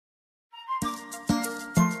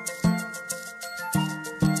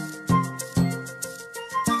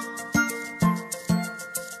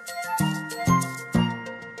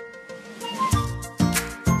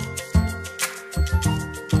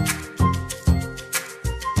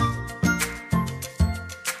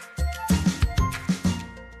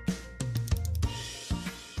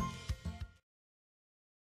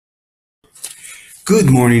Good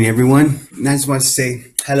morning, everyone. And I just want to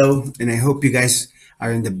say hello, and I hope you guys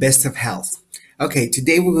are in the best of health. Okay,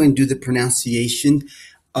 today we're going to do the pronunciation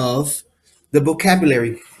of the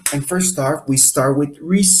vocabulary. And first off, we start with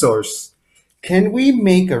resource. Can we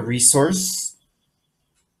make a resource?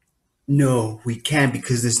 No, we can't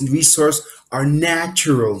because this resource are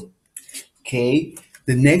natural. Okay,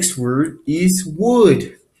 the next word is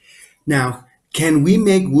wood. Now, can we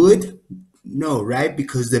make wood? No, right?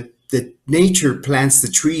 Because the nature plants the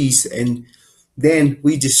trees and then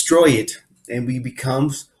we destroy it and we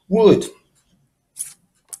becomes wood.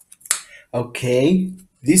 Okay,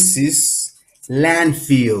 this is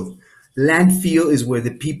landfill. Landfill is where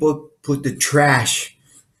the people put the trash.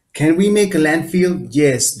 Can we make a landfill?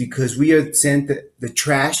 Yes, because we are sent the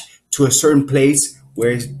trash to a certain place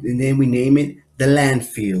where and then we name it the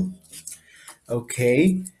landfill.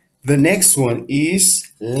 Okay, the next one is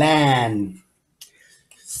land.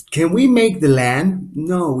 Can we make the land?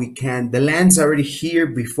 No, we can't. The land's already here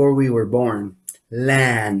before we were born.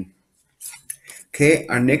 Land. Okay,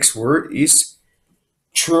 our next word is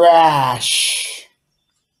trash.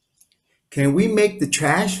 Can we make the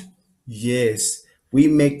trash? Yes, we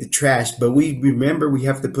make the trash, but we remember we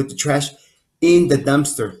have to put the trash in the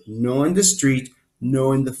dumpster, no in the street,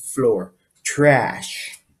 no in the floor.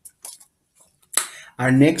 Trash.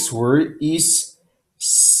 Our next word is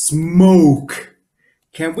smoke.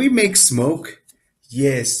 Can we make smoke?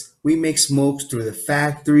 Yes, we make smokes through the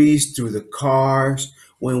factories, through the cars.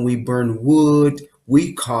 When we burn wood,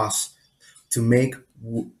 we cause to make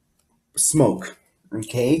smoke.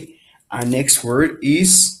 Okay, our next word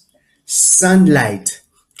is sunlight.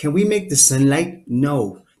 Can we make the sunlight?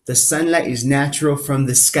 No, the sunlight is natural from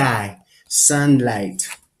the sky. Sunlight.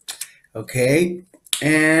 Okay,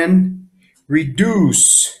 and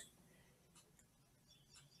reduce.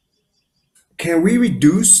 Can we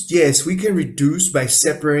reduce? Yes, we can reduce by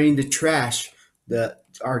separating the trash, the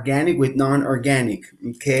organic with non-organic.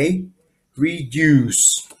 Okay,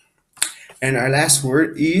 reduce. And our last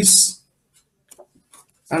word is,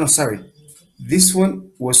 this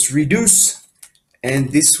one was reduce,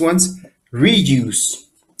 and this one's reuse.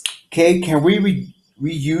 Okay, can we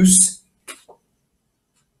reuse?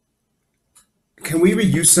 Can we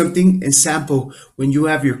reuse something? Example, when you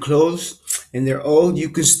have your clothes and they're old, you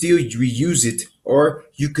can still reuse it or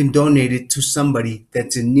you can donate it to somebody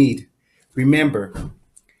that's in need. Remember,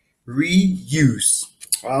 reuse.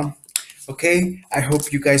 Well, okay, I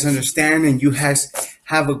hope you guys understand and you guys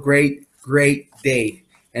have a great day.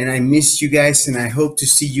 And I miss you guys and I hope to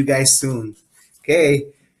see you guys soon. Okay,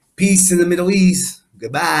 peace in the Middle East.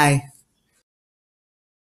 Goodbye.